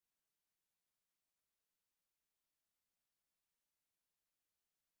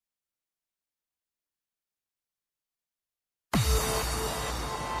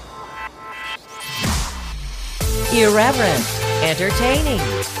Irreverent, entertaining,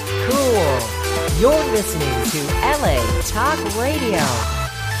 cool. You're listening to LA Talk Radio.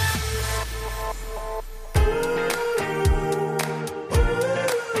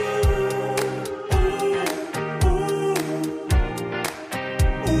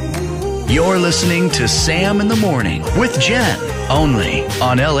 You're listening to Sam in the Morning with Jen, only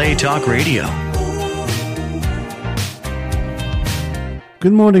on LA Talk Radio.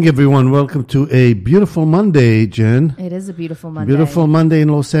 Good morning, everyone. Welcome to a beautiful Monday, Jen. It is a beautiful Monday. Beautiful Monday in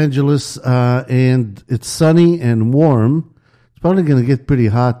Los Angeles, and it's sunny and warm. It's probably going to get pretty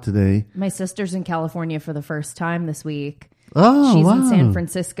hot today. My sister's in California for the first time this week. Oh, she's wow. in San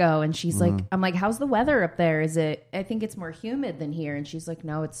Francisco, and she's like, I'm like, how's the weather up there? I think it's more humid than here. And she's like,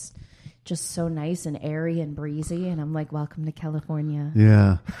 no, it's just so nice and airy and breezy. And I'm like, welcome to California.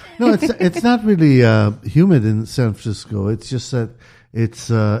 Yeah. No, it's not really humid in San Francisco. It's just that it's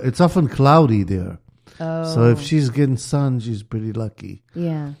often cloudy there. Oh. So if she's getting sun, she's pretty lucky.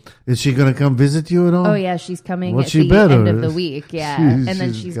 Yeah. Is she going to come visit you at all? Oh, yeah. She's coming Well, at she the better. end of the week. Yeah. And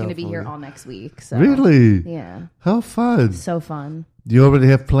then she's she's going to be here California. all next week. So. Really? Yeah. How fun. So fun. Do you already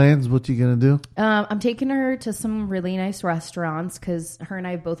have plans? What you going to do? I'm taking her to some really nice restaurants because her and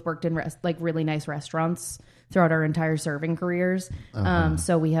I have both worked in really nice restaurants throughout our entire serving careers.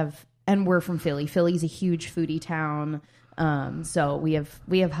 So we have, and we're from Philly. Philly's a huge foodie town. So we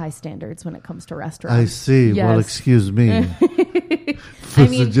have high standards when it comes to restaurants. I see. Yes. Well, excuse me. I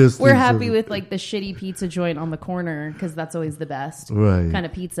mean, suggesting we're happy some- with like the shitty pizza joint on the corner because that's always the best Right. kind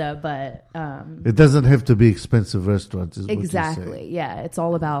of pizza. But It doesn't have to be expensive restaurants. Is exactly, What you say. yeah, it's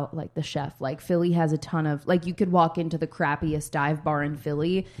all about like the chef. Like Philly has a ton of like you could walk into the crappiest dive bar in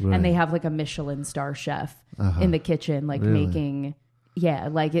Philly Right. and they have like a Michelin star chef in the kitchen, like Really? making. Yeah,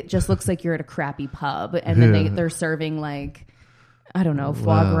 like it just looks like you're at a crappy pub, and then they're serving like, I don't know,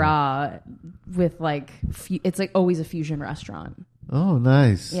 foie gras with like it's like always a fusion restaurant. Oh,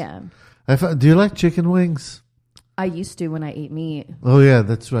 nice. Yeah, Do you like chicken wings? I used to when I ate meat. Oh, yeah,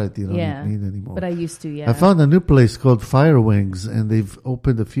 that's right. You don't Yeah, eat meat anymore. but I used to. Yeah, I found a new place called Fire Wings, and they've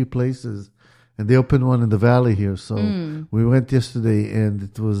opened a few places, and they opened one in the valley here. So we went yesterday, and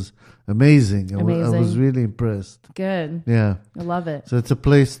it was amazing. I was Amazing. really impressed. Good. Yeah. I love it. So it's a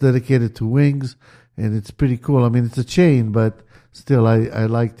place dedicated to wings, and it's pretty cool. I mean, it's a chain, but still, I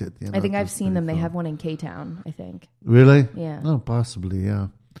liked it. I think it I've was seen pretty them. They fun. have one in K-Town, I think. Really? Yeah. Oh, possibly, yeah.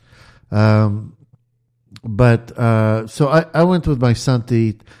 So I went with my son to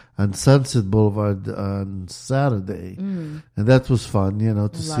eat on Sunset Boulevard on Saturday, and that was fun, to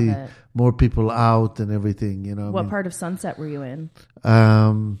Love see it. more people out and everything, What part of Sunset were you in?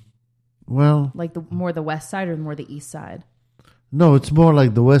 Well, Like more the west side or more the east side? no, it's more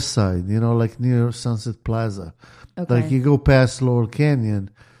like the west side, like near Sunset Plaza. Okay. Like you go past Laurel Canyon,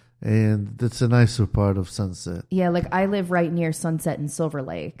 and that's a nicer part of Sunset. Yeah, like I live right near Sunset and Silver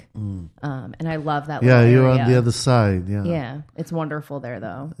Lake, and I love that. Yeah, little you're area. on the other side. Yeah, it's wonderful there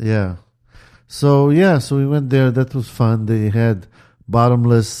though. Yeah. So we went there. That was fun. They had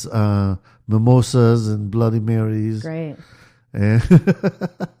bottomless mimosas and Bloody Marys. Great. And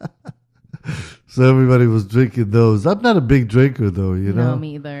so everybody was drinking those. I'm not a big drinker though, No,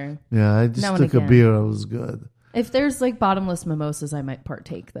 me either. Yeah, I just Now and took a again. beer. I was good. If there's like bottomless mimosas, I might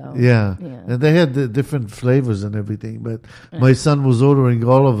partake though. Yeah. Yeah. And they had the different flavors and everything, but my son was ordering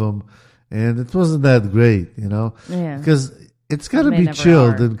all of them, and it wasn't that great, Yeah. because it's got to They be never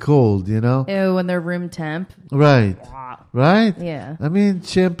chilled are. and cold, Ew, when they're room temp. Right. Right? Yeah. I mean,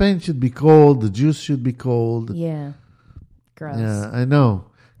 champagne should be cold. The juice should be cold. Yeah. Gross. Yeah, I know.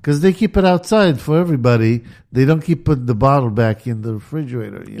 Because they keep it outside for everybody. They don't keep putting the bottle back in the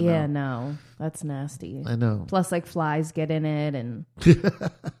refrigerator, Yeah, know? no, that's nasty. I know. Plus, like flies get in it, and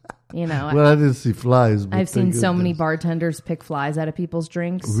Well, I didn't see flies. But I've seen thank so many goodness. bartenders pick flies out of people's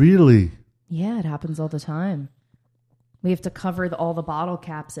drinks. Really? Yeah, it happens all the time. We have to cover all the bottle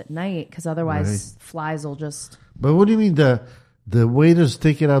caps at night because otherwise flies will just... But what do you mean the waiters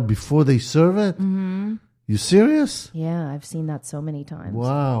take it out before they serve it? Mm-hmm. You serious? Yeah, I've seen that so many times.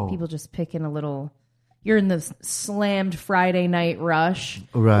 Wow. People just pick in a little... You're in the slammed Friday night rush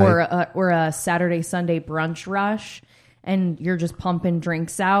Right. or a Saturday, Sunday brunch rush, and you're just pumping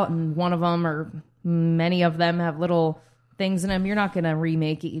drinks out, and one of them or many of them have little things in them. You're not going to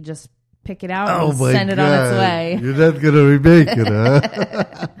remake it. You just pick it out and send it on its way. You're not going to remake it,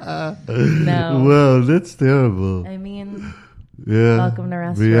 huh? No. Well, that's terrible. I mean, Yeah. welcome to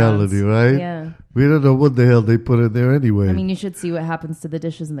restaurants. Reality, right? Yeah. We don't know what the hell they put in there anyway. I mean, you should see what happens to the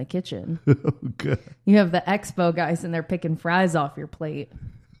dishes in the kitchen. Oh, God. You have the expo guys in there picking fries off your plate.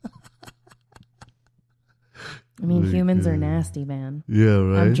 I mean, humans are nasty, man. Yeah,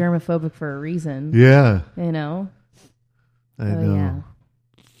 right? I'm germophobic for a reason. Yeah. You know? I know. Yeah.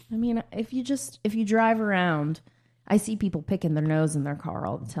 I mean, if you drive around, I see people picking their nose in their car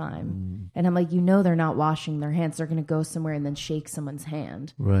all the time. And I'm like, they're not washing their hands. They're going to go somewhere and then shake someone's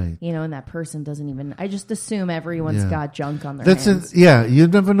hand. Right. And that person doesn't even, I just assume everyone's got junk on their That's hands. yeah, you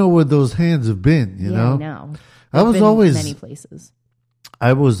never know where those hands have been, you know? I know. I was been always many places.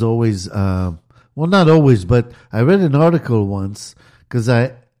 I was always, well, not always, but I read an article once because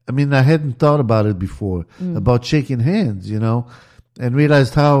I hadn't thought about it before about shaking hands, and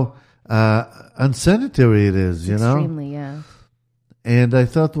realized how unsanitary it is, Extremely, yeah. And I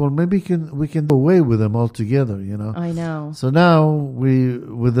thought, well, maybe we can do away with them altogether, I know. So now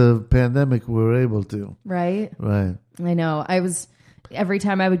with the pandemic, we were able to. Right? Right. I know. Every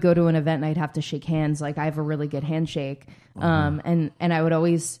time I would go to an event and I'd have to shake hands, like I have a really good handshake. And I would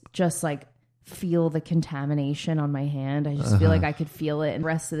always just like feel the contamination on my hand. I just feel like I could feel it. And the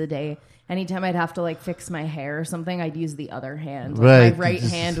rest of the day, anytime I'd have to like fix my hair or something, I'd use the other hand. Like right. My right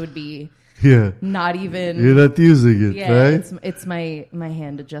hand would be not even. You're not using it, right? It's my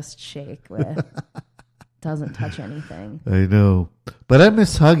hand to just shake with. Doesn't touch anything. I know. But I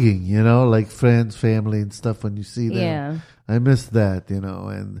miss hugging, like friends, family and stuff when you see them. Yeah. I miss that,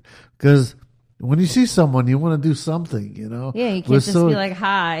 and because when you see someone, you want to do something, Yeah, you can't just be like,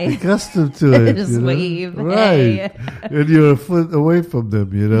 hi. Accustomed to it. Just wave. Right. Hey. And you're a foot away from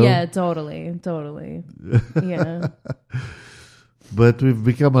them, Yeah, totally. Yeah. But we've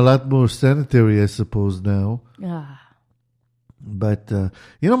become a lot more sanitary, I suppose, now. But,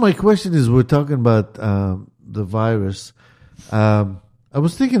 my question is, we're talking about the virus. I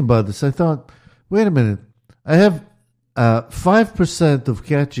was thinking about this. I thought, wait a minute. I have 5% of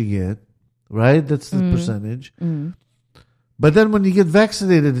catching it, right? That's the percentage. But then when you get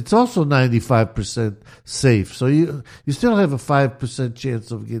vaccinated, it's also 95% safe. So you still have a 5%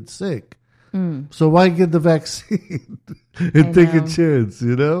 chance of getting sick. So why get the vaccine and take a chance,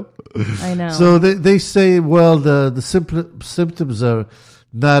 I know. So they say, well, the symptoms are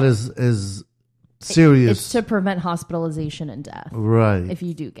not as serious. It's to prevent hospitalization and death. Right. If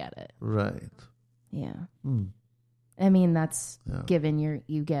you do get it. Right. Yeah. I mean, that's given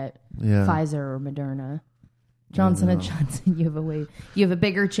you get Pfizer or Moderna. Johnson & Johnson, you have a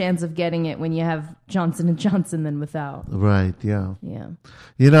bigger chance of getting it when you have Johnson & Johnson than without. Right, yeah. Yeah.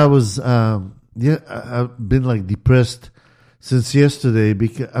 I was I've been like depressed since yesterday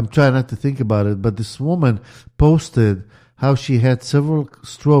because I'm trying not to think about it, but this woman posted how she had several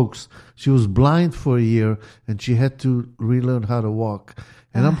strokes. She was blind for a year and she had to relearn how to walk.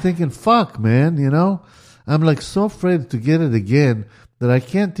 And I'm thinking, fuck, man, I'm like so afraid to get it again that I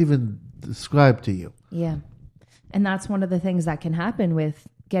can't even describe to you. Yeah. And that's one of the things that can happen with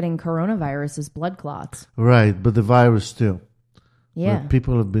getting coronavirus is blood clots. Right, but the virus too. Yeah. But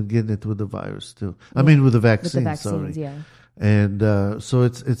people have been getting it with the virus too. I mean, with the vaccine, with the vaccines, sorry. Yeah. And so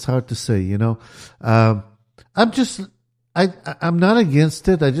it's hard to say, I'm not against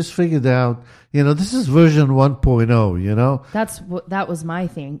it. I just figured out, this is version 1.0, That was my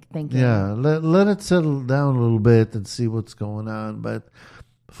thinking. Yeah, let it settle down a little bit and see what's going on. But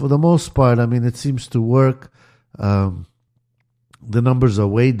for the most part, I mean, it seems to work. The numbers are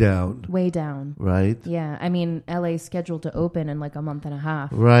way down. Way down. Right? Yeah. I mean, LA is scheduled to open in like a month and a half.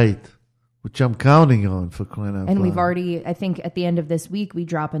 Right. Which I'm counting on for crying out loud. And we've already, I think at the end of this week, we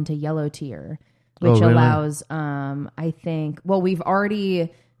drop into yellow tier, which really? allows, we've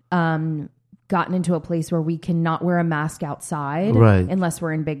already gotten into a place where we cannot wear a mask outside unless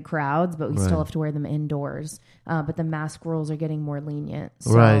we're in big crowds, but we still have to wear them indoors. But the mask rules are getting more lenient.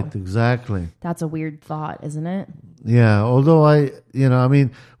 So right, exactly. That's a weird thought, isn't it? Yeah, although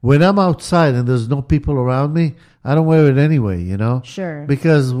when I'm outside and there's no people around me, I don't wear it anyway, Sure.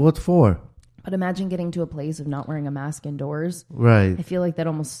 Because what for? But imagine getting to a place of not wearing a mask indoors. Right. I feel like that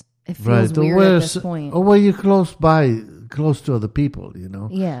it feels weird at this point. Or where you're close to other people,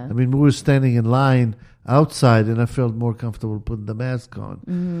 Yeah. I mean, we were standing in line outside and I felt more comfortable putting the mask on.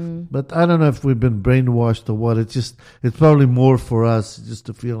 Mm-hmm. But I don't know if we've been brainwashed or what. It's probably more for us just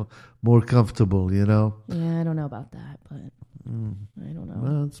to feel more comfortable, Yeah, I don't know about that, but I don't know.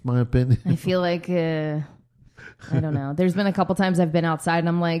 Well, that's my opinion. I feel like, I don't know. There's been a couple times I've been outside and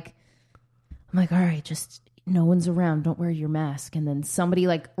I'm like, all right, just no one's around. Don't wear your mask. And then somebody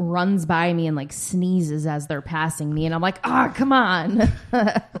like runs by me and like sneezes as they're passing me. And I'm like, come on.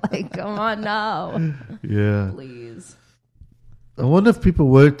 Like, come on now. Yeah. Please. I wonder if people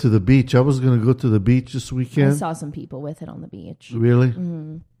wear it to the beach. I was going to go to the beach this weekend. I saw some people with it on the beach. Really?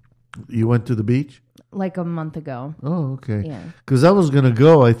 Mm-hmm. You went to the beach? Like a month ago. Oh, okay. Yeah. Because I was going to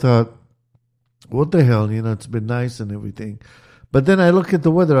go. I thought, what the hell? It's been nice and everything. But then I look at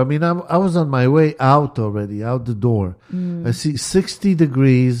the weather. I mean, I was on my way out already, out the door. I see 60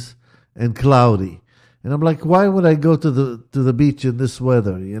 degrees and cloudy. And I'm like, why would I go to the beach in this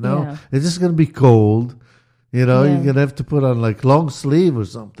weather, you know? Yeah. It's just going to be cold. You know, Yeah. you're going to have to put on like long sleeve or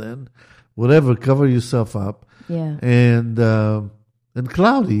something. Whatever, cover yourself up. Yeah. And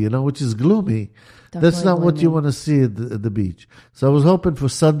cloudy, you know, which is gloomy. That's Definitely not what you gloomy. want to see at the beach. So I was hoping for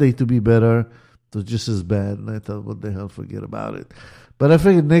Sunday to be better. It was just as bad. And I thought, what the hell, forget about it. But I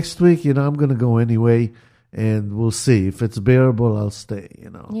figured next week, you know, I'm going to go anyway. And we'll see. If it's bearable, I'll stay, you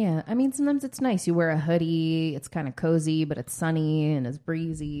know. Yeah. I mean, sometimes it's nice. You wear a hoodie. It's kind of cozy, but it's sunny and it's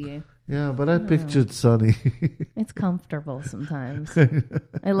breezy. Yeah, but I pictured sunny. It's comfortable sometimes.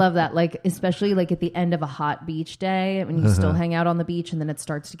 I love that. Like, especially like at the end of a hot beach day when you still hang out on the beach and then it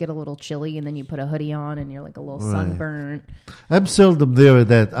starts to get a little chilly and then you put a hoodie on and you're like a little sunburnt. I'm seldom there at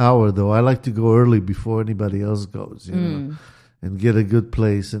that hour, though. I like to go early before anybody else goes, you know, and get a good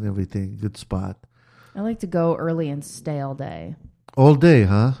place and everything, good spot. I like to go early and stay all day. All day,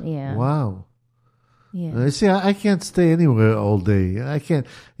 huh? Yeah. Wow. Yeah. See, I can't stay anywhere all day. I can't,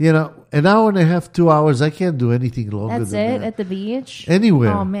 you know, an hour and a half, 2 hours, I can't do anything longer That's than it that. at the beach?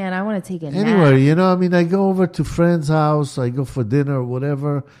 Anywhere. Oh, man, I want to take a Anywhere, nap. you know, I mean, I go over to friend's house, I go for dinner or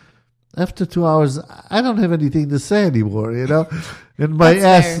whatever. After 2 hours, I don't have anything to say anymore, you know, and my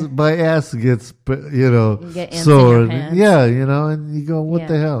ass gets, you know, You get ants in sore. your pants. Yeah, you know, and you go, what Yeah.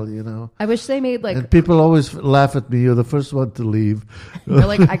 the hell, you know? I wish they made like, And people always laugh at me. You're the first one to leave. they're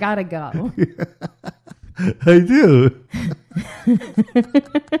like, I got to go. I do.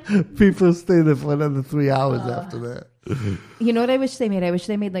 People stay there for another 3 hours after that. You know what I wish they made? I wish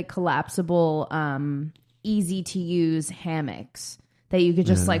they made like collapsible, easy to use hammocks that you could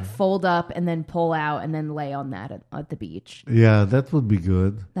just like fold up and then pull out and then lay on that at the beach. Yeah, that would be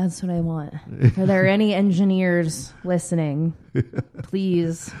good. That's what I want. Are there any engineers listening?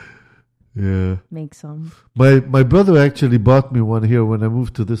 Please Yeah. make some. My brother actually bought me one here when I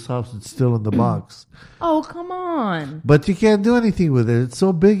moved to this house. It's still in the box. Oh, come on. But you can't do anything with it. It's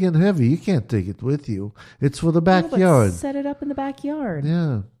so big and heavy. You can't take it with you. It's for the No, but backyard. set it up in the backyard.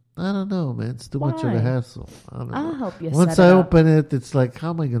 Yeah. I don't know, man. It's too much of a Why? hassle. I don't I'll know. help you Once set I it up. open it, it's like,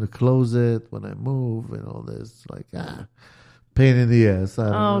 how am I going to close it when I move and all this? Like, pain in the ass. I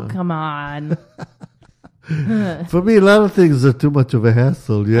don't Oh, know. come on. For me, a lot of things are too much of a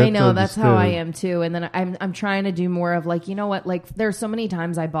hassle. You have I to know, that's how I understand. am too. And then I'm trying to do more of like, you know what? Like there's so many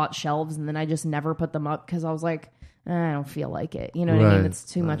times I bought shelves and then I just never put them up because I was like, I don't feel like it. You know what I mean? Right, It's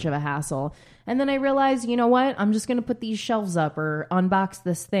too much of a hassle. And then I realized, you know what? I'm just going to put these shelves up or unbox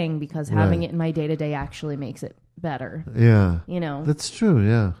this thing because having Right. it in my day to day actually makes it better. Yeah. You know? That's true,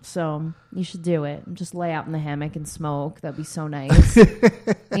 yeah. So you should do it. Just lay out in the hammock and smoke. That'd be so nice.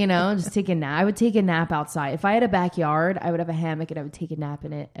 You know, just take a nap. I would take a nap outside. If I had a backyard, I would have a hammock and I would take a nap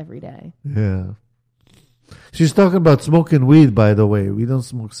in it every day. Yeah. She's talking about smoking weed, by the way. We don't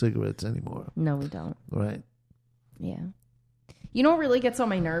smoke cigarettes anymore, No, we don't. right? Yeah. You know what really gets on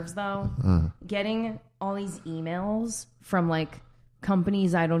my nerves though? Uh, Getting all these emails from like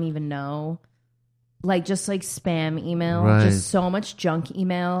companies I don't even know. Like just like spam email, Right. just so much junk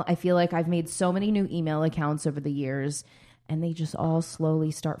email. I feel like I've made so many new email accounts over the years and they just all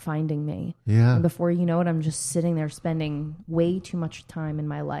slowly start finding me. yeah. And before you know it, I'm just sitting there spending way too much time in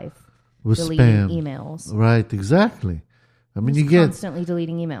my life With deleting spam. emails. Right, exactly. I mean, you Just get. constantly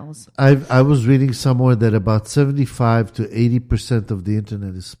deleting emails. I was reading somewhere that about 75 to 80% of the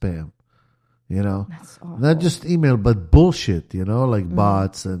internet is spam. You know, That's awful. not just email, but bullshit. You know, like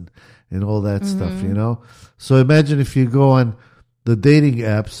bots and all that stuff. You know, so imagine if you go on the dating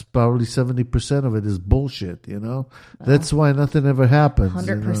apps, probably 70% of it is bullshit. You know, that's why nothing ever happens.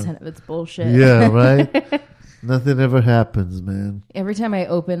 100% of it's bullshit. You know? Yeah, right. Nothing ever happens, man. Every time I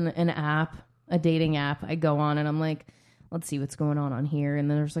open an app, a dating app, I go on and I'm like, let's see what's going on here. And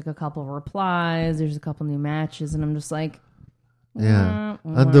then there's like a couple replies, there's a couple new matches, and I'm just like, Yeah,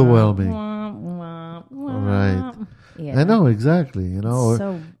 wah, underwhelming. wah, wah, wah. Right. Yeah. I know exactly. You know, or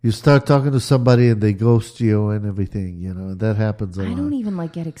So you start talking to somebody and they ghost you and everything. You know, that happens a I lot. don't even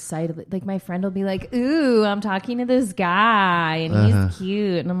like get excited. Like my friend will be like, "Ooh, I'm talking to this guy and he's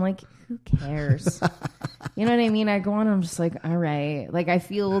cute," and I'm like, "Who cares?" You know what I mean? I go on and I'm just like, "All right." Like I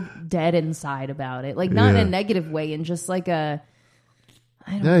feel dead inside about it. Like not in Yeah. a negative way, and just like a.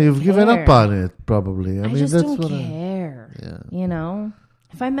 I don't Yeah, you've given up care. on it, probably. I I mean, just that's don't what care. Yeah. You know,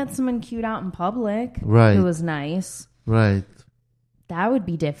 if I met someone cute out in public, Right. who was nice, Right. that would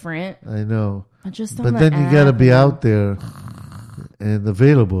be different. I know. But just on But the then you got to app be and- out there and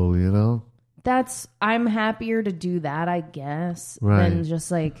available, you know? I'm happier to do that, I guess, Right. than just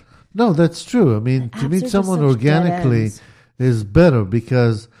like No, that's true. I mean, to Apps are meet just someone such dead organically, ends. is better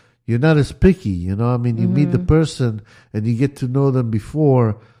because you're not as picky, you know. I mean, you meet the person and you get to know them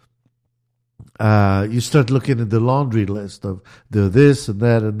before you start looking at the laundry list of the this and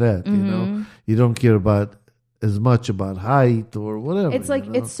that and that, you know. You don't care about as much about height or whatever. It's like,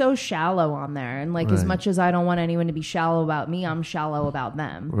 you know? it's so shallow on there. And like, as Right. much as I don't want anyone to be shallow about me, I'm shallow about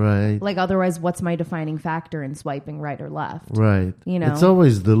them. Right. Like, otherwise, what's my defining factor in swiping right or left? Right. You know? It's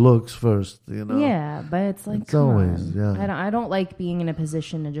always the looks first, you know. Yeah, but it's like, It's come always, on. yeah. I don't like being in a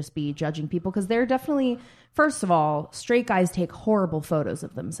position to just be judging people because they're definitely, first of all, straight guys take horrible photos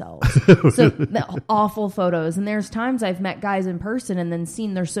of themselves. So the awful photos. And there's times I've met guys in person and then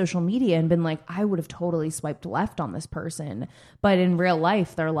seen their social media and been like, I would have totally swiped left on this person. But in real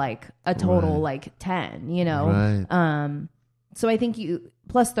life, they're like a total like 10, you know? Right. So I think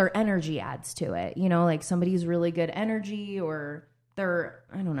plus their energy adds to it, you know, like somebody's really good energy or they're,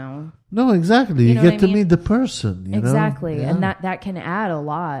 I don't know. No, exactly. You know get what I to mean? meet the person, you know. Exactly. Yeah. And that can add a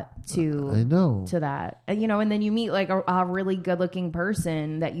lot to I know. to that. And, you know, and then you meet like a really good looking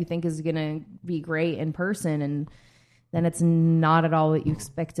person that you think is going to be great in person. And then it's not at all what you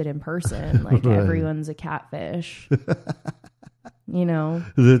expected in person. Like Right. everyone's a catfish, you know,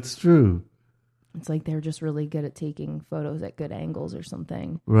 That's true. it's like they're just really good at taking photos at good angles or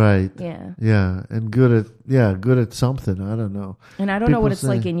something. Right. Yeah. Yeah, and good at something. I don't know. And I don't know People what it's say-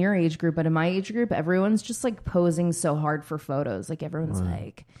 like in your age group, but in my age group, everyone's just like posing so hard for photos. Like everyone's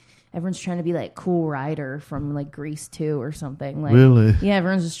trying to be like Cool Rider from like Grease 2 or something. Like, Really? yeah,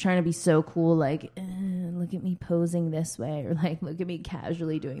 everyone's just trying to be so cool. Like, look at me posing this way, or like, look at me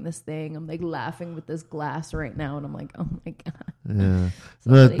casually doing this thing. I'm like laughing with this glass right now, and I'm like, oh my god, Yeah.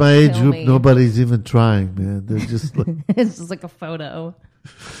 Somebody But my age kill group, me. nobody's even trying, man. They're just like, it's just like a photo.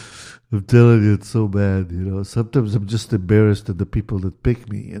 I'm telling you, it's so bad, you know. Sometimes I'm just embarrassed at the people that pick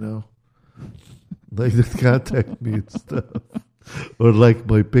me, you know. Like that contact me and stuff. Or like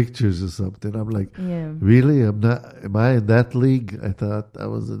my pictures or something. I'm like, Yeah. really? Am I in that league? I thought I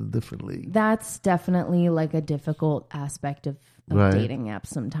was in a different league. That's definitely like a difficult aspect of Right. dating apps.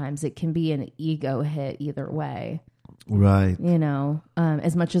 Sometimes it can be an ego hit either way. Right. You know,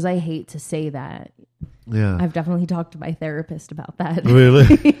 as much as I hate to say that, Yeah. I've definitely talked to my therapist about that. Really?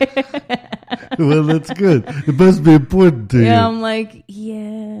 Well, that's good. It must be important to Yeah,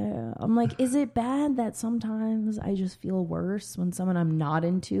 you. I'm like, is it bad that sometimes I just feel worse when someone I'm not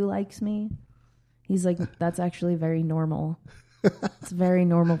into likes me? He's like, that's actually very normal. It's a very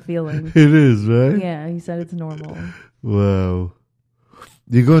normal feeling. It is, right? Yeah, he said it's normal. Wow.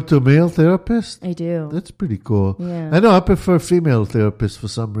 You go to a male therapist? I do. That's pretty cool. Yeah. I know I prefer female therapists for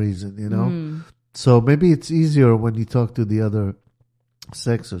some reason, you know? So maybe it's easier when you talk to the other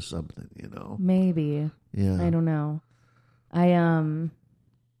sex or something, you know? Maybe. Yeah. I don't know. I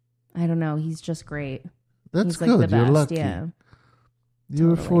don't know. He's just great. That's He's like good. the You're best. lucky. Yeah. You're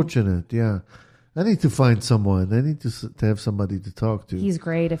Totally. fortunate, yeah. I need to find someone. I need to have somebody to talk to. He's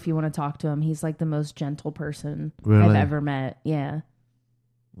great if you want to talk to him. He's like the most gentle person Really? I've ever met. Yeah.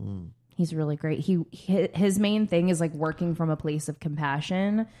 He's really great. His main thing is like working from a place of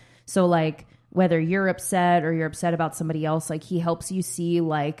compassion. So like whether you're upset or you're upset about somebody else, like he helps you see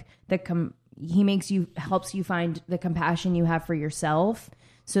like helps you find the compassion you have for yourself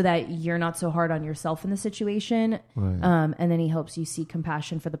so that you're not so hard on yourself in the situation. Right. And then he helps you see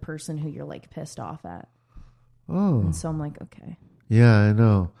compassion for the person who you're like pissed off at. Oh, And so I'm like, okay. yeah, I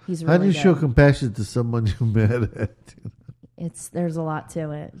know. He's How do you really show good. compassion to someone you're mad at? There's a lot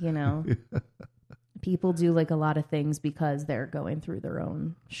to it, you know. People do like a lot of things because they're going through their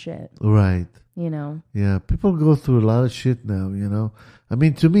own shit, Right. you know. Yeah, people go through a lot of shit now, you know. I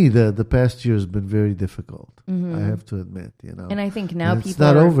mean, to me, the past year has been very difficult. I have to admit, you know. And I think now And people it's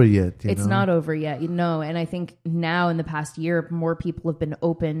not are- over yet. It's you know? not over yet, you know. And I think now in the past year, more people have been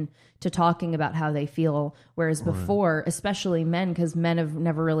open to talking about how they feel. Whereas before, especially men, because men have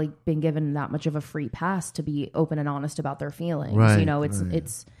never really been given that much of a free pass to be open and honest about their feelings. Right, You know, it's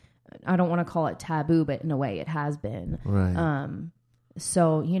right. I don't want to call it taboo, but in a way it has been. Right.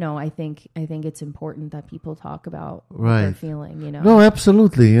 So, you know, I think it's important that people talk about what they're Right. feeling, you know. No,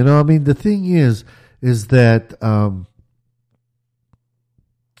 absolutely. You know, I mean, the thing is that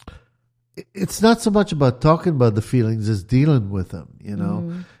it's not so much about talking about the feelings as dealing with them, you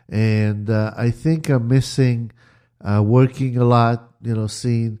know. And I think I'm missing working a lot, you know,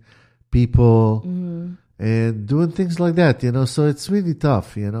 seeing people and doing things like that, you know. So it's really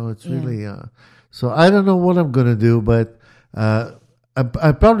tough, you know. It's really so I don't know what I'm going to do, but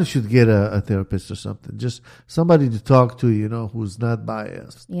I probably should get a therapist or something, just somebody to talk to, you know, who's not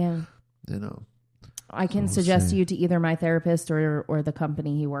biased, Yeah. you know. I can suggest you to either my therapist or the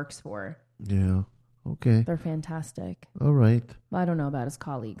company he works for. Yeah. Okay. They're fantastic. All right. Well, I don't know about his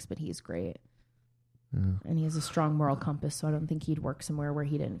colleagues, but he's great. Yeah. And he has a strong moral compass, so I don't think he'd work somewhere where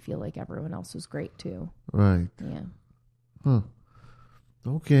he didn't feel like everyone else was great too. Right. Yeah. Huh.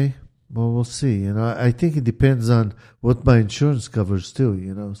 Okay. Well, we'll see. I think it depends on what my insurance covers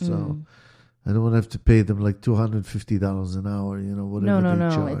too, so I don't want to have to pay them like $250 an hour, whatever they No.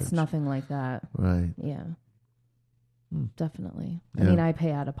 charge. It's nothing like that. Right. Yeah. Definitely. Yeah. I mean, I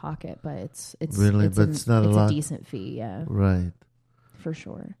pay out of pocket, but it's Really? But it's not a lot? a decent fee, yeah. Right. For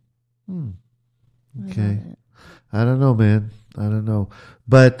sure. Okay. I don't know, man. I don't know.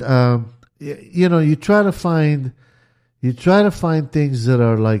 But you try to find things that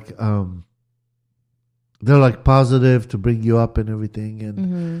are like they're like positive to bring you up and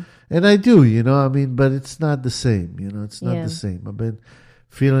everything, and I do, but it's not the same, it's not the same. I've been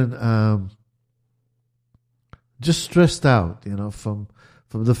feeling just stressed out, from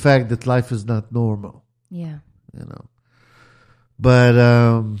the fact that life is not normal. Yeah. But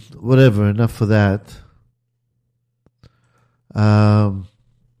whatever, enough of that. So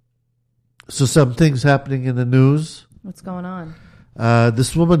some things happening in the news. What's going on?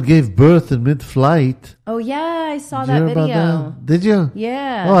 This woman gave birth in mid-flight. Oh yeah, I saw Did you that hear about video. that? Did you?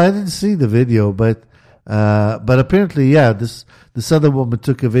 Yeah. Oh, I didn't see the video, but apparently, yeah, this other woman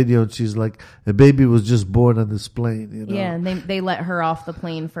took a video and she's like, a baby was just born on this plane. Yeah, and they let her off the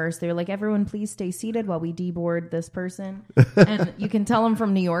plane first. They were like, everyone please stay seated while we deboard this person. And you can tell I'm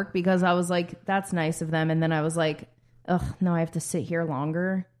from New York because I was like, that's nice of them. And then I was like, ugh, no, I have to sit here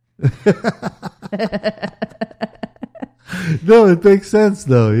longer. No, it makes sense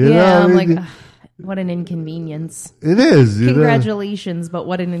though. I'm like, ugh, what an inconvenience. It is. Congratulations, but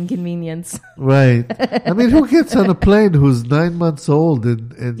what an inconvenience. Right. I mean, who gets on a plane who's 9 months old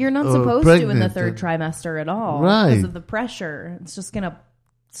and you're not supposed to in the third trimester at all. Right. Because of the pressure. It's just going to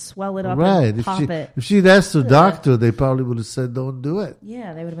swell it up right. and pop it. If she'd asked the doctor, they probably would have said, don't do it.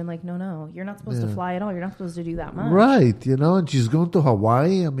 Yeah, they would have been like, no, you're not supposed to fly at all. You're not supposed to do that much. Right, and she's going to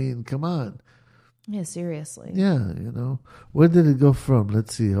Hawaii. I mean, come on. Yeah, seriously. Yeah, Where did it go from?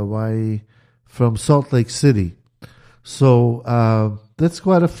 Let's see, Hawaii, from Salt Lake City. So that's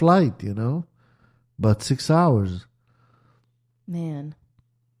quite a flight, about 6 hours. Man.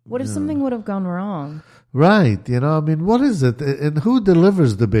 What if something would have gone wrong? Right, I mean, what is it? And who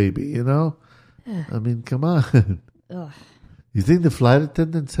delivers the baby, I mean, come on. Ugh. You think the flight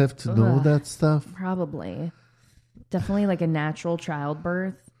attendants have to know that stuff? Probably. Definitely like a natural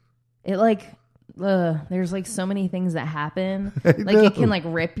childbirth. There's like so many things that happen. Like it can like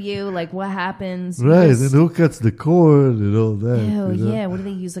rip you. Like what happens? Right, and who cuts the cord and all that? Ew, yeah. What do they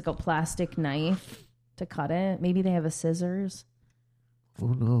use? Like a plastic knife to cut it? Maybe they have a scissors.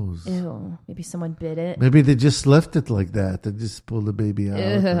 Who knows? Ew. Maybe someone bit it. Maybe they just left it like that and just pulled the baby out.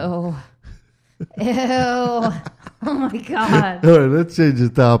 Ew. Ew. Oh my God. All right, let's change the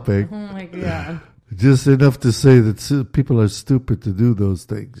topic. Oh my God. Just enough to say that people are stupid to do those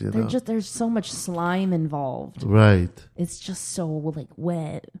things, There's so much slime involved. Right. It's just so like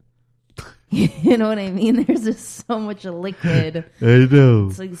wet. You know what I mean? There's just so much liquid. I know.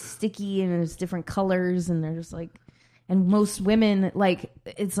 It's like sticky and there's different colors and they're just like, and most women, like,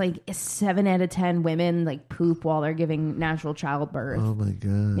 it's like 7 out of 10 women like poop while they're giving natural childbirth. Oh my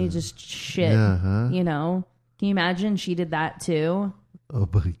God. They just shit, Yeah, huh? Can you imagine she did that too? Oh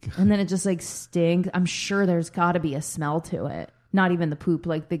my God. And then it just like stinks. I'm sure there's got to be a smell to it. Not even the poop,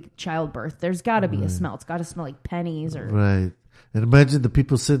 like the childbirth. There's got to be a smell. It's got to smell like pennies or. Right. And imagine the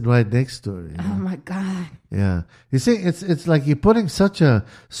people sitting right next to her. Oh my God. Yeah. You see, it's like you're putting such a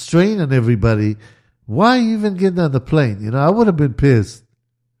strain on everybody. Why even get on the plane? I would have been pissed.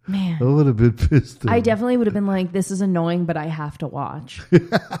 Man. I would have been pissed. I definitely would have been like, this is annoying, but I have to watch.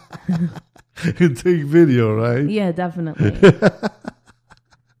 And take video, right? Yeah, definitely.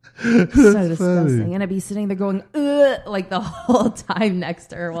 So disgusting. Funny. And I'd be sitting there going, ugh, like the whole time next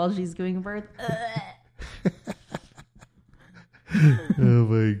to her while she's giving birth. Oh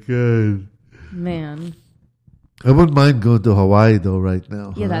my God. Man. I wouldn't mind going to Hawaii though right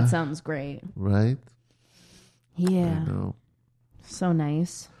now. Yeah, huh? that sounds great. Right? Yeah. I know. So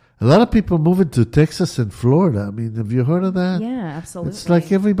nice. A lot of people moving to Texas and Florida. I mean, have you heard of that? Yeah, absolutely. It's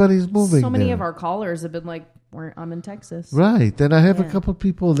like everybody's moving So many there. of our callers have been like, I'm in Texas. Right. And I have a Yeah. couple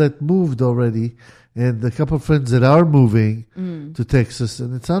people that moved already and a couple friends that are moving to Texas,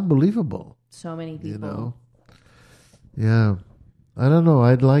 and it's unbelievable. So many people. Yeah. I don't know.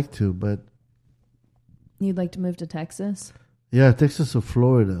 I'd like to, but You'd like to move to Texas? yeah, Texas or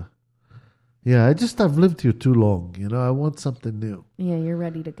Florida. Yeah, I've lived here too long. I want something new. Yeah, you're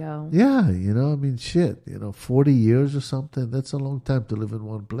ready to go. Yeah, I mean, shit. 40 years or something. That's a long time to live in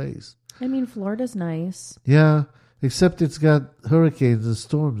one place. I mean, Florida's nice. Yeah, except it's got hurricanes and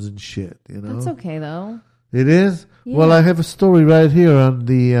storms and shit. That's okay though. It is. Yeah. Well, I have a story right here on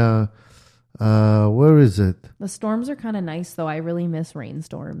the. Where is it? The storms are kind of nice though. I really miss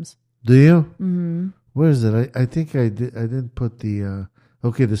rainstorms. Do you? Mm-hmm. Where is it? I think I did. I didn't put the.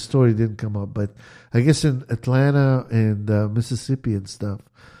 Okay, the story didn't come up, but I guess in Atlanta and Mississippi and stuff,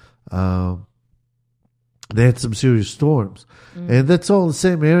 they had some serious storms, and that's all the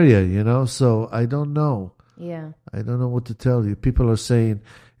same area, So I don't know. Yeah. I don't know what to tell you. People are saying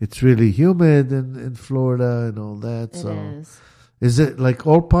it's really humid in Florida and all that. It so is. Is it like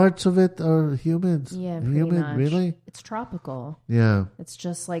all parts of it are humid? Yeah, pretty humid, much. really? It's tropical. Yeah. It's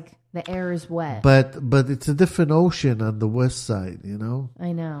just like the air is wet. But it's a different ocean on the west side,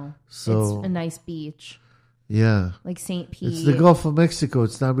 I know. So it's a nice beach. Yeah. Like St. Pete. It's the Gulf of Mexico.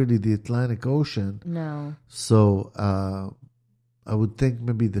 It's not really the Atlantic Ocean. No. So I would think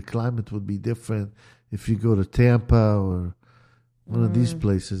maybe the climate would be different if you go to Tampa or one of these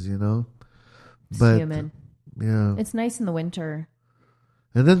places, It's But humid. yeah. It's nice in the winter.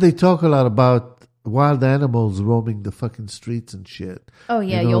 And then they talk a lot about wild animals roaming the fucking streets and shit. Oh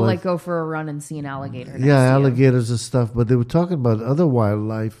yeah, You know, you'll like- like go for a run and see an alligator. Next Yeah, to you. alligators and stuff. But they were talking about other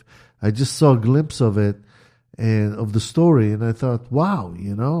wildlife. I just saw a glimpse of it and of the story, and I thought, wow, I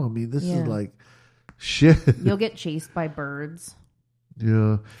mean, this Yeah. is like shit. You'll get chased by birds.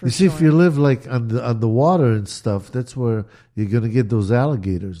 Yeah, For you see, if sure. you live like on the water and stuff, that's where you're gonna get those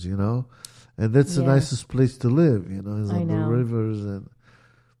alligators, and that's the Yeah. nicest place to live, is I on the know. rivers and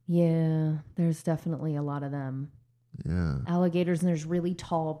Yeah, there's definitely a lot of them. yeah, Alligators, and there's really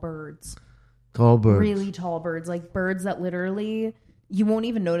tall birds. tall birds. Really tall birds. Like birds that literally you won't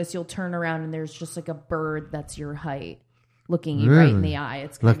even notice. You'll turn around and there's just like a bird that's your height looking you right in Really? the eye.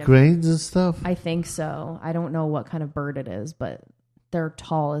 It's kind Like of cranes and stuff. I think so. I don't know what kind of bird it is, but they're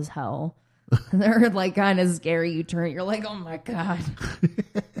tall as hell. They're like kind of scary. You turn, you're like, oh my God.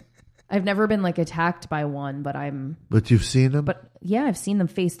 I've never been like attacked by one, but But you've seen them, yeah, I've seen them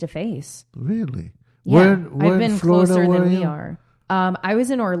face to face. really? Yeah, Where I've been in Florida closer were than we you? are. I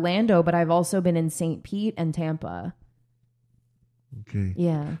was in Orlando, but I've also been in St. Pete and Tampa. Okay,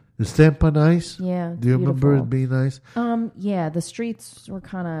 Yeah. is Tampa nice? Yeah. Do you remember beautiful. it being nice? Yeah, the streets were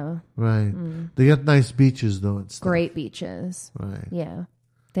kind of Right. They got nice beaches though and stuff. great beaches. Right. Yeah.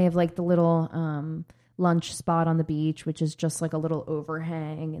 They have like the little lunch spot on the beach, which is just like a little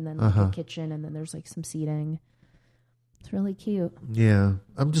overhang, and then like a kitchen, and then there's like some seating. It's really cute. Yeah,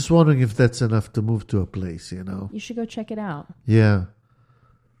 I'm just wondering if that's enough to move to a place. You should go check it out. Yeah.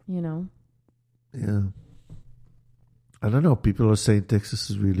 You know? Yeah. I don't know. People are saying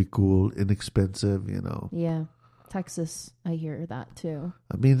Texas is really cool, inexpensive, Yeah. Texas, I hear that too.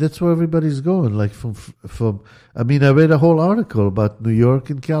 I mean, that's where everybody's going. Like I mean, I read a whole article about New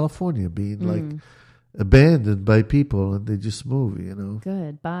York and California being like abandoned by people and they just move,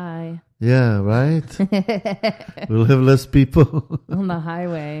 Good. Bye. Yeah, right? We'll have less people. On the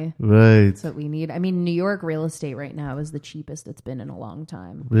highway. Right. That's what we need. I mean, New York real estate right now is the cheapest it's been in a long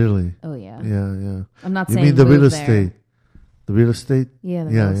time. Really? Oh, yeah. Yeah, yeah. I'm not You saying mean the move real there. estate? The real estate? Yeah,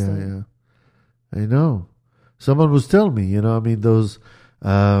 the yeah, real estate. yeah. I know. Someone was telling me, I mean, those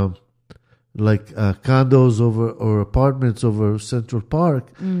condos or apartments over Central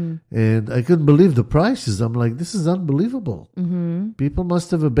Park, and I couldn't believe the prices. I'm like, this is unbelievable. Mm-hmm. People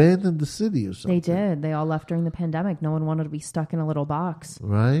must have abandoned the city or something. They did. They all left during the pandemic. No one wanted to be stuck in a little box,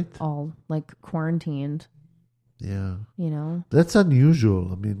 Right? all like quarantined, Yeah. you That's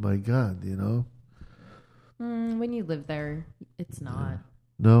unusual. I mean, my God, When you live there, it's not.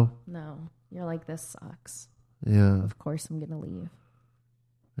 No? No. You're like, this sucks. Yeah. Of course I'm going to leave.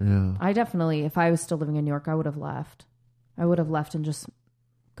 Yeah. I definitely, if I was still living in New York, I would have left. I would have left and just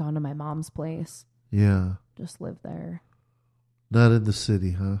gone to my mom's place. Yeah. Just live there. Not in the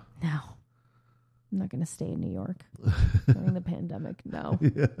city, huh? No. I'm not going to stay in New York during the pandemic. No.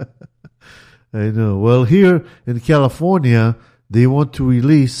 Yeah. I know. Well, here in California, they want to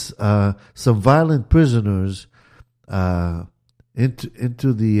release some violent prisoners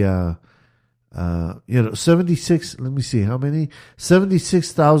into the 76. Let me see how many.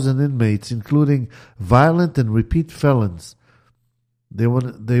 76,000 inmates, including violent and repeat felons. They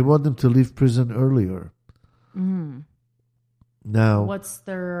want them to leave prison earlier. Now, What's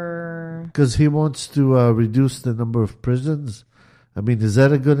their... because he wants to reduce the number of prisons. I mean, is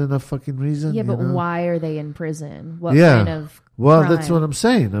that a good enough fucking reason? Yeah, but you know? why are they in prison? What Yeah. kind of Well, crime? that's what I'm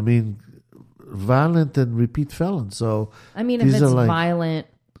saying. I mean, violent and repeat felons. So I mean, if these it's are like- violent,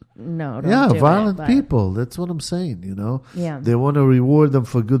 don't Yeah, do violent it, but- people. That's what I'm saying, you know? Yeah. They want to reward them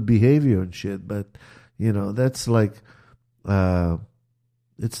for good behavior and shit, but, you know, that's like,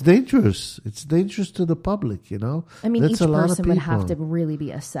 it's dangerous. It's dangerous to the public, you know? I mean, That's each a lot of person would have to people. really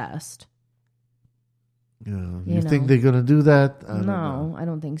be assessed. Yeah. you You think know. they're going to do that? I don't know. No, I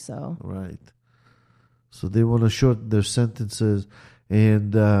don't think so. Right. So they want to shorten their sentences,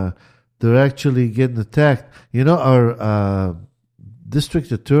 and they're actually getting attacked. You know, our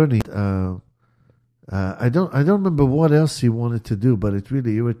district attorney. I don't remember what else he wanted to do, but it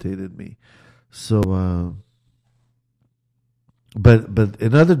really irritated me. So, but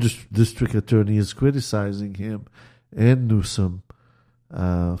another district attorney is criticizing him and Newsom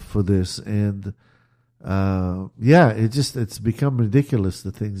for this, and it's become ridiculous,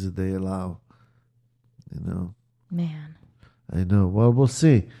 the things that they allow. You know, Man. I know. Well, we'll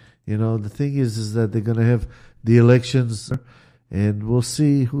see. You know, the thing is that they're going to have the elections, and we'll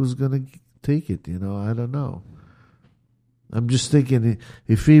see who's going to take it. You know, I don't know. I'm just thinking,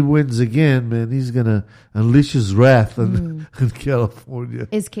 if he wins again, man, he's going to unleash his wrath on California.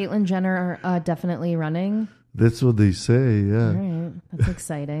 Is Caitlyn Jenner definitely running? That's what they say, yeah. All right. That's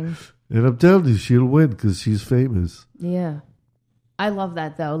exciting. And I'm telling you, she'll win because she's famous. Yeah. I love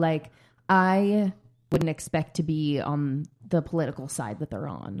that, though. Like, I wouldn't expect to be on the political side that they're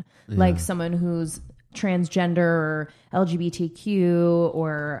on. Yeah. Like someone who's transgender or LGBTQ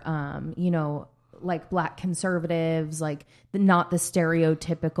or, like black conservatives, like not the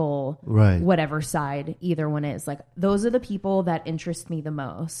stereotypical Right. whatever side either one is. Like, those are the people that interest me the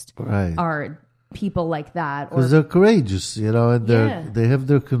most. Right. Are people like that. Or Because they're courageous, you know, and Yeah. they have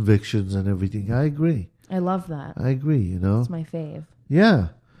their convictions and everything. I agree. I love that. I agree, you know. It's my fave. Yeah.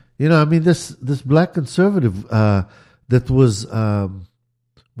 You know, I mean, this black conservative that was,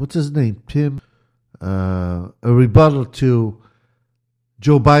 what's his name? Tim, a rebuttal to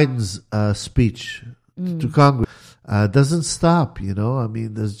Joe Biden's speech to Congress doesn't stop, you know. I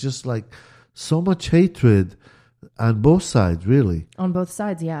mean, there's just like so much hatred on both sides, really. On both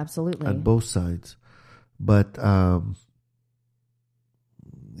sides, yeah, absolutely. On both sides. But,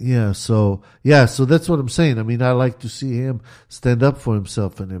 so that's what I'm saying. I mean, I like to see him stand up for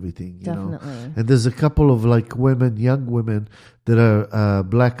himself and everything, you know. Definitely. And there's a couple of like young women that are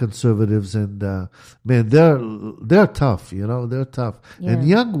black conservatives, and man, they're tough, you know. They're tough, and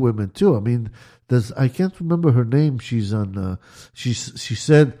Yeah. young women too. I mean, I can't remember her name. She's on. She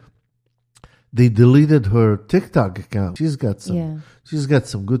said they deleted her TikTok account. She's got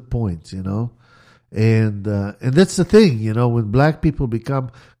some good points, you know. And that's the thing, you know, when black people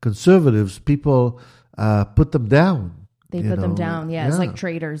become conservatives, people put them down. They put them down. Yeah, it's like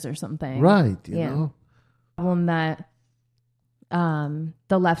traitors or something. Right, you know. The problem that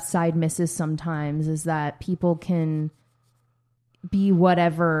the left side misses sometimes is that people can be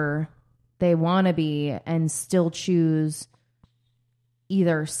whatever they want to be and still choose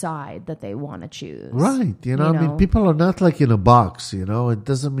either side that they want to choose. Right. You know, I mean, people are not like in a box, you know. It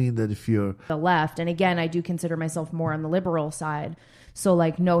doesn't mean that if you're the left, and again, I do consider myself more on the liberal side. So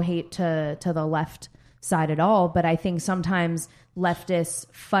like no hate to the left side at all, but I think sometimes leftists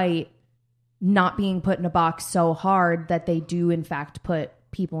fight not being put in a box so hard that they do in fact put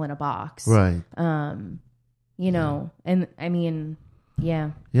people in a box. right. You know, and I mean,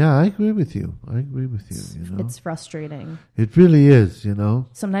 yeah, Yeah, I agree with you. You know, it's frustrating. it really is. You know,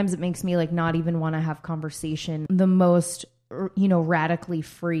 Sometimes it makes me like not even want to have conversation. The most, radically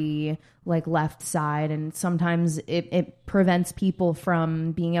free, like left side. And sometimes it prevents people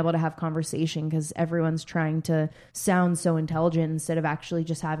from being able to have conversation because everyone's trying to sound so intelligent instead of actually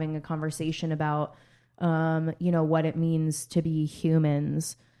just having a conversation about, what it means to be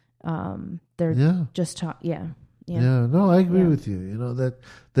humans. They're Yeah. just, Yeah, no, I agree with you. You know,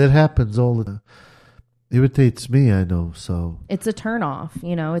 that happens all the time. Irritates me, I know. So it's a turnoff,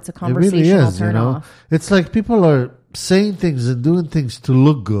 it's a it conversational really is, you turnoff. know. It's like people are saying things and doing things to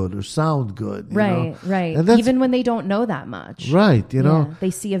look good or sound good. You know? Right. And that's, Even when they don't know that much. right, you know. Yeah.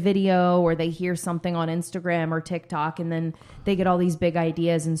 They see a video or they hear something on Instagram or TikTok and then they get all these big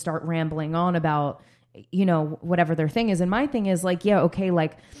ideas and start rambling on about, whatever their thing is. And my thing is like,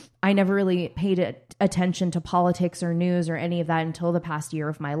 I never really paid attention to politics or news or any of that until the past year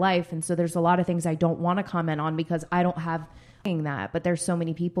of my life. And so there's a lot of things I don't want to comment on because I don't have that. But there's so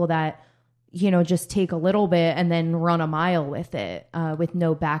many people that, just take a little bit and then run a mile with it with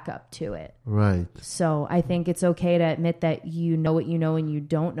no backup to it. Right. So I think it's okay to admit that you know what you know and you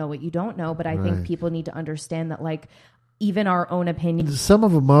don't know what you don't know. But I think people need to understand that, like, even our own opinions. Some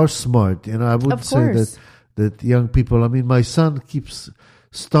of them are smart. I wouldn't say that young people. I mean, my son keeps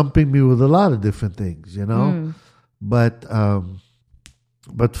stumping me with a lot of different things. But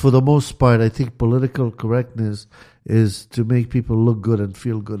But for the most part, I think political correctness is to make people look good and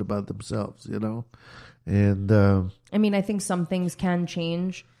feel good about themselves, you know? And I mean, I think some things can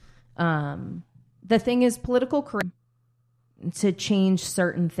change. The thing is, political correctness to change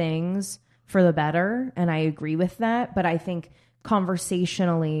certain things for the better, and I agree with that. But I think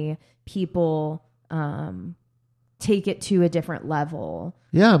conversationally, people take it to a different level.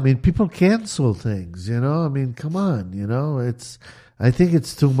 yeah, I mean, people cancel things, you know? I mean, come on, you know? I think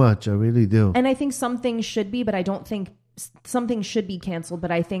it's too much. I really do. And I think some things should be, but I don't think some things should be canceled.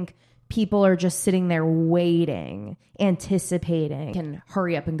 But I think people are just sitting there waiting, anticipating, and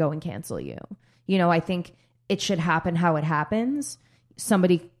hurry up and go and cancel you. You know, I think it should happen how it happens.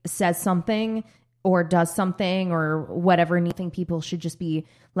 Somebody says something or does something or whatever, and I think people should just be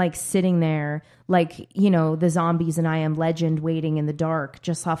like sitting there like, you know, the zombies in I Am Legend, waiting in the dark,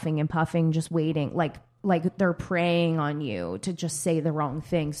 just huffing and puffing, just waiting, like they're preying on you to just say the wrong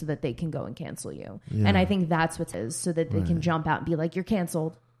thing so that they can go and cancel you. Yeah. And I think that's what it is, so that they can jump out and be like, you're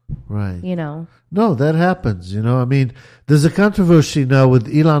canceled. Right. You know? No, that happens, you know? I mean, there's a controversy now with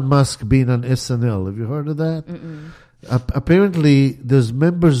Elon Musk being on SNL. Have you heard of that? Apparently, there's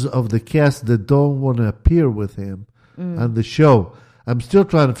members of the cast that don't want to appear with him on the show. I'm still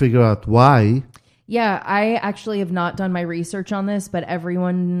trying to figure out why. Yeah, I actually have not done my research on this, but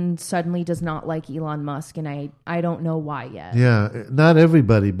everyone suddenly does not like Elon Musk, and I don't know why yet. Yeah, not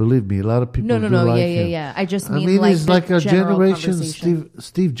everybody, believe me. A lot of people No, do like him. yeah. I just I mean, mean, like, he's the like our general generation conversation.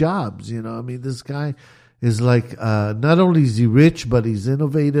 Steve Jobs, you know? I mean, this guy is like, not only is he rich, but he's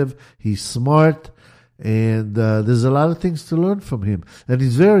innovative, he's smart, and there's a lot of things to learn from him. And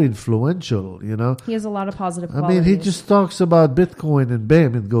he's very influential, you know? He has a lot of positive I qualities. mean, he just talks about Bitcoin and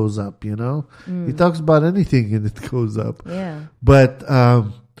bam, it goes up, you know? He talks about anything and it goes up. Yeah. But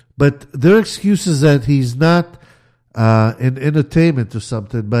their excuse is that he's not in entertainment or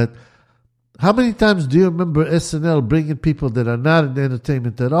something. But how many times do you remember SNL bringing people that are not in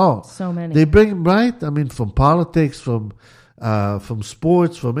entertainment at all? So many. They bring them, right? I mean, from politics, from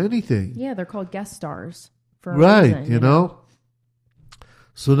sports, from anything. Yeah, they're called guest stars. For a Right, reason, you know?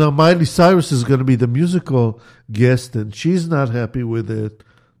 So now Miley Cyrus is going to be the musical guest, and she's not happy with it.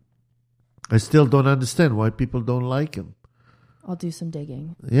 I still don't understand why people don't like him. I'll do some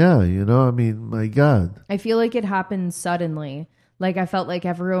digging. Yeah, you know, I mean, my God. I feel like it happened suddenly. Like, I felt like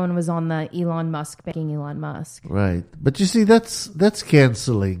everyone was on the Elon Musk backing Elon Musk. Right. But you see, that's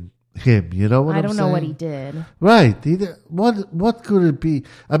canceling him, you know what I I'm don't saying? know what he did. Right. What could it be?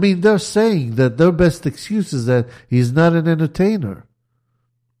 I mean, they're saying that their best excuse is that he's not an entertainer.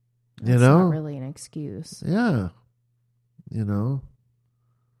 You That's know? not really an excuse. Yeah. You know?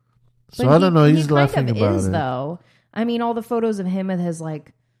 So But I don't know. He's he laughing kind of about is, it. though. I mean, all the photos of him with his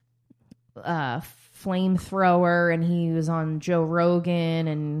like flamethrower, and he was on Joe Rogan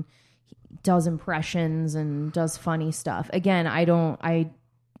and he does impressions and does funny stuff. Again, I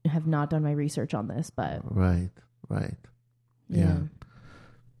have not done my research on this, but Right. yeah.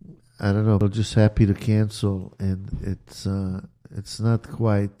 I don't know. They're just happy to cancel, and it's not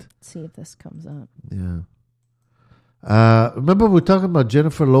quite. Let's see if this comes up. Yeah. Remember we were talking about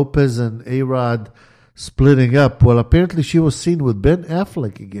Jennifer Lopez and A-Rod splitting up. Well, apparently she was seen with Ben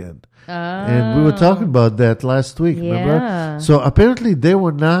Affleck again. And we were talking about that last week, remember? Yeah. So apparently they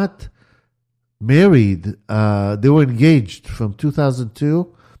were not married. They were engaged from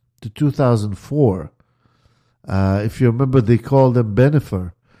 2002 to 2004. If you remember, they called them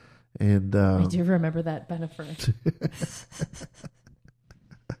Bennifer. And I do remember that benefit.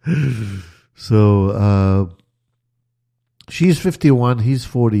 so she's 51, he's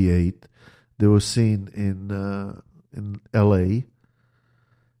 48. They were seen in L.A.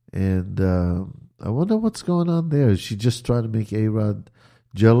 And I wonder what's going on there. Is she just trying to make A-Rod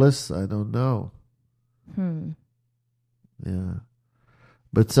jealous? I don't know. Yeah.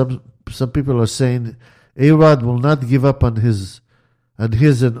 But some people are saying A-Rod will not give up on his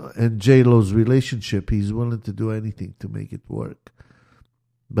and J-Lo's relationship. He's willing to do anything to make it work.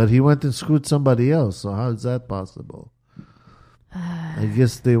 But he went and screwed somebody else, so how is that possible? I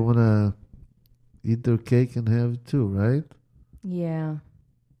guess they want to eat their cake and have it too, right? Yeah.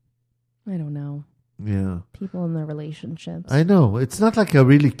 I don't know. Yeah. People in their relationships. I know. It's not like I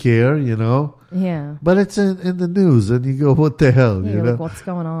really care, you know. Yeah. But it's in the news, and you go, what the hell, Yeah, you you're know? like, what's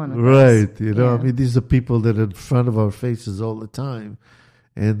going on? with Right, this? you know. Yeah. I mean, these are people that are in front of our faces all the time.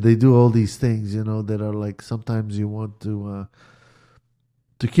 And they do all these things, you know, that are like sometimes you want to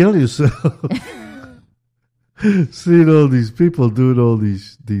kill yourself. Seeing all these people doing all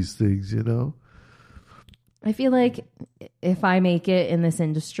these things, you know. I feel like if I make it in this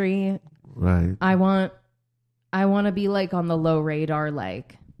industry, Right. I want I want to be like on the low radar,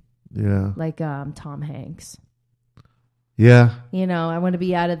 like Yeah. Tom Hanks. Yeah. You know, I want to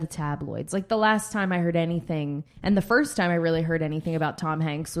be out of the tabloids. Like the last time I heard anything, and the first time I really heard anything about Tom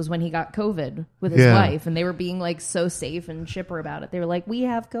Hanks was when he got COVID with his wife, and they were being like so safe and chipper about it. They were like, we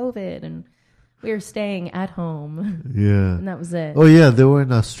have COVID and we are staying at home. Yeah. And that was it. Oh, yeah. They were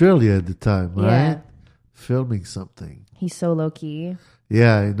in Australia at the time, right? Yeah. Filming something. He's so low key.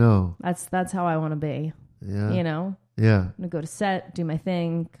 Yeah, I know. That's how I want to be. Yeah. You know, Yeah. I'm gonna go to set, do my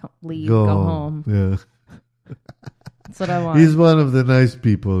thing, leave, go home. Yeah. That's what I want. He's one of the nice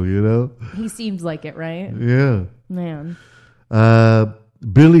people, you know? He seems like it, right? Yeah. Man.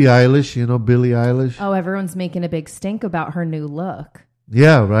 Billie Eilish, you know Billie Eilish? Oh, everyone's making a big stink about her new look.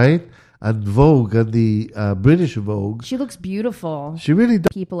 Yeah, right? And Vogue, and the British Vogue. She looks beautiful. She really does.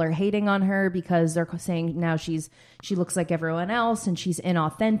 People are hating on her because they're saying now she looks like everyone else and she's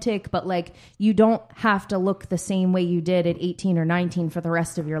inauthentic. But like, you don't have to look the same way you did at 18 or 19 for the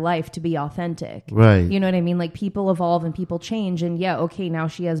rest of your life to be authentic. Right. You know what I mean? Like, people evolve and people change. And yeah, okay, now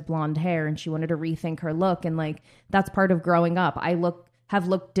she has blonde hair and she wanted to rethink her look. And like, that's part of growing up. I have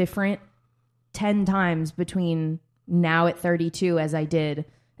looked different 10 times between now at 32 as I did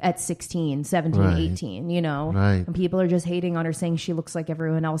at 16, 17, Right. 18, you know? Right. And people are just hating on her, saying she looks like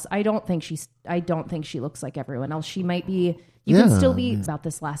everyone else. I don't think she looks like everyone else. She might be, you can still be about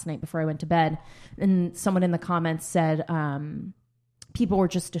this last night before I went to bed. And someone in the comments said, people were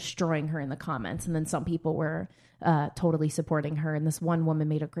just destroying her in the comments. And then some people were totally supporting her. And this one woman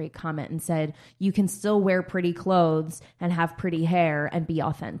made a great comment and said, you can still wear pretty clothes and have pretty hair and be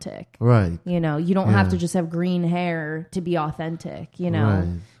authentic. Right. You know, you don't have to just have green hair to be authentic, you know?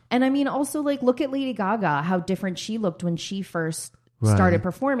 Right. And I mean, also, like, look at Lady Gaga, how different she looked when she first started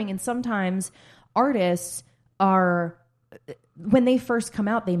performing. And sometimes artists are, when they first come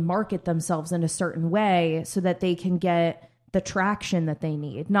out, they market themselves in a certain way so that they can get the traction that they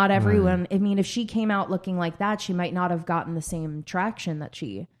need. Not everyone, I mean, if she came out looking like that, she might not have gotten the same traction that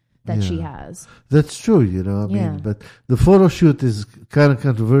she has. That's true, you know. I mean, but the photo shoot is kind of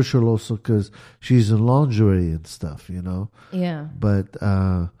controversial also because she's in lingerie and stuff, you know. Yeah.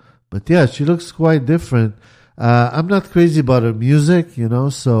 But yeah, she looks quite different. I'm not crazy about her music, you know,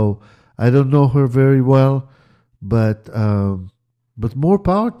 so I don't know her very well, but more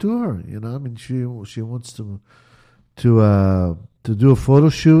power to her, you know. I mean, she wants to do a photo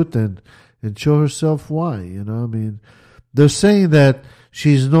shoot and show herself why, you know. I mean, they're saying that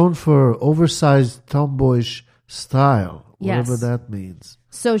she's known for oversized tomboyish style, whatever that means.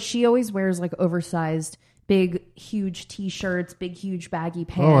 So she always wears like oversized, big, huge T-shirts, big, huge baggy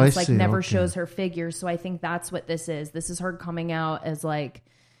pants, like never shows her figure. So I think that's what this is. This is her coming out as like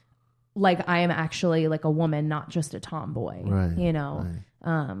I am actually like a woman, not just a tomboy, right? You know?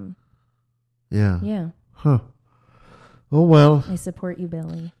 Right. Yeah. Huh. Oh, well. I support you,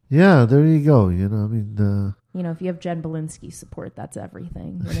 Billy. Yeah, there you go. You know, I mean, you know, if you have Jen Belinsky support, that's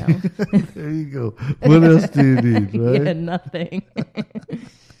everything, you know? There you go. What else do you need, right? Yeah, nothing.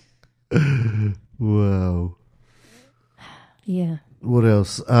 Wow. Yeah. What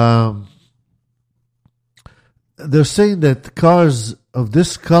else? They're saying that cars of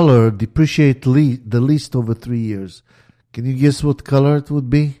this color depreciate the least over 3 years. Can you guess what color it would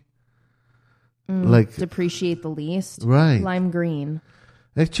be? Like depreciate the least? Right. Lime green.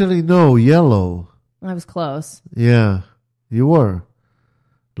 Actually, no, yellow. I was close. Yeah, you were.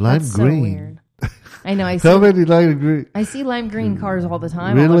 Lime That's green. So weird. I know. How many lime green? I see lime green cars all the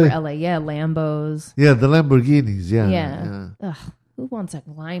time Really? all over LA. Yeah, Lambos. Yeah, the Lamborghinis. Yeah. Yeah. Ugh, who wants a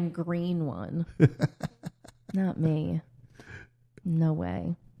lime green one? Not me. No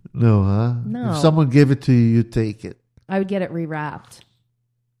way. No, huh? No. If someone gave it to you, you'd take it. I would get it rewrapped.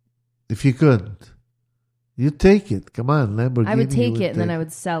 If you couldn't, you'd take it. Come on, Lamborghini. I would take it and then I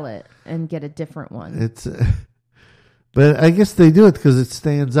would sell it and get a different one. It's, but I guess they do it because it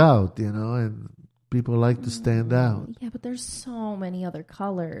stands out, you know, and people like to stand out. Yeah, but there's so many other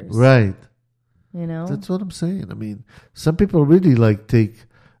colors. Right. You know? That's what I'm saying. I mean, some people really like take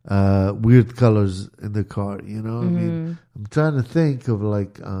weird colors in the car, you know? I mean, I'm trying to think of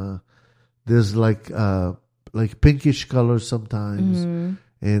like, there's like pinkish colors sometimes.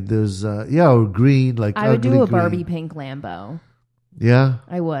 And there's, or green, like I would do a green. Barbie pink Lambo. Yeah?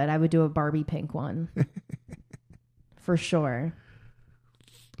 I would do a Barbie pink one. For sure.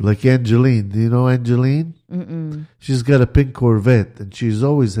 Like Angeline. Do you know Angeline? Mm-mm. She's got a pink Corvette, and she's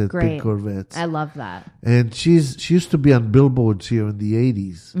always had Great. pink Corvettes. I love that. And she used to be on billboards here in the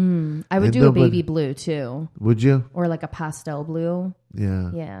 80s. I would And do a baby blue, too. Would you? Or like a pastel blue. Yeah.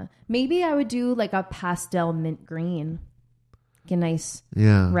 Yeah. Maybe I would do like a pastel mint green. a nice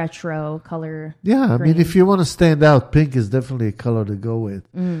Yeah. retro color. Yeah, I mean, if you want to stand out, pink is definitely a color to go with.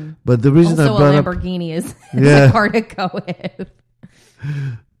 But the reason Also, I brought a up, Lamborghini is Yeah. a car to go with.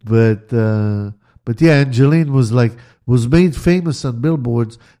 but yeah, Angeline was made famous on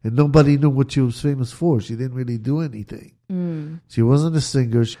billboards, and nobody knew what she was famous for. She didn't really do anything. She wasn't a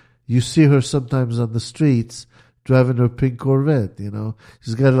singer. You see her sometimes on the streets driving her pink Corvette. You know,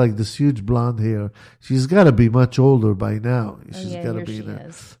 she's got like this huge blonde hair. She's got to be much older by now. She's got to here be she in her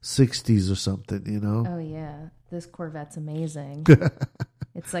is. 60s or something. You know. Oh yeah, this Corvette's amazing.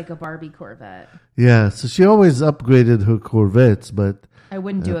 It's like a Barbie Corvette. Yeah, so she always upgraded her Corvettes, but I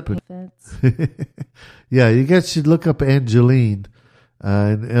wouldn't do it pink fits. yeah, you should look up Angeline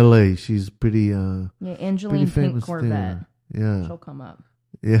in L.A. She's pretty Yeah, pretty Angeline famous Pink Corvette. there. Yeah, She'll come up.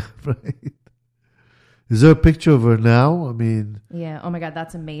 yeah, right. Is there a picture of her now? I mean, Yeah. Oh my God,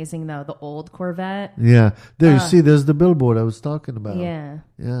 that's amazing though. The old Corvette. yeah. There, you see, there's the billboard I was talking about. Yeah.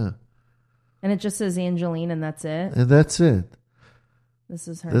 Yeah, And it just says Angeline, and that's it. and that's it. This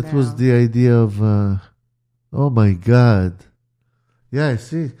is her. That now. was the idea of. Oh my God. Yeah, I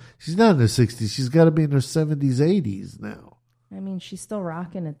see. She's not in her 60s. She's got to be in her 70s, 80s now. I mean, she's still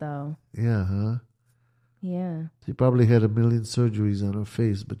rocking it though. Yeah, huh? Yeah. She probably had 1 million surgeries on her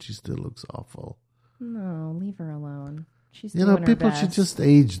face, but she still looks awful. No, leave her alone. She's You doing know, her people best. should just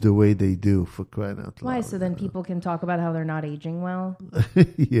age the way they do, for crying out loud. Why? So then people can talk about how they're not aging well.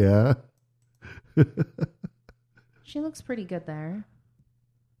 Yeah. She looks pretty good there.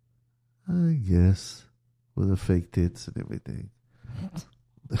 I guess. With the fake tits and everything.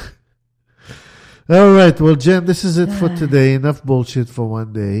 All right. Well, Jen, this is it for today. Enough bullshit for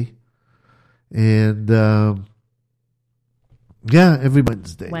one day. And, yeah, every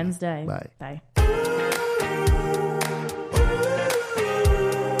Wednesday. Wednesday. Bye. Bye.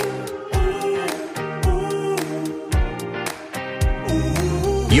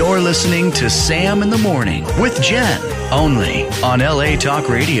 You're listening to Sam in the Morning with Jen, only on LA Talk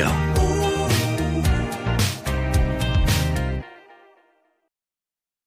Radio.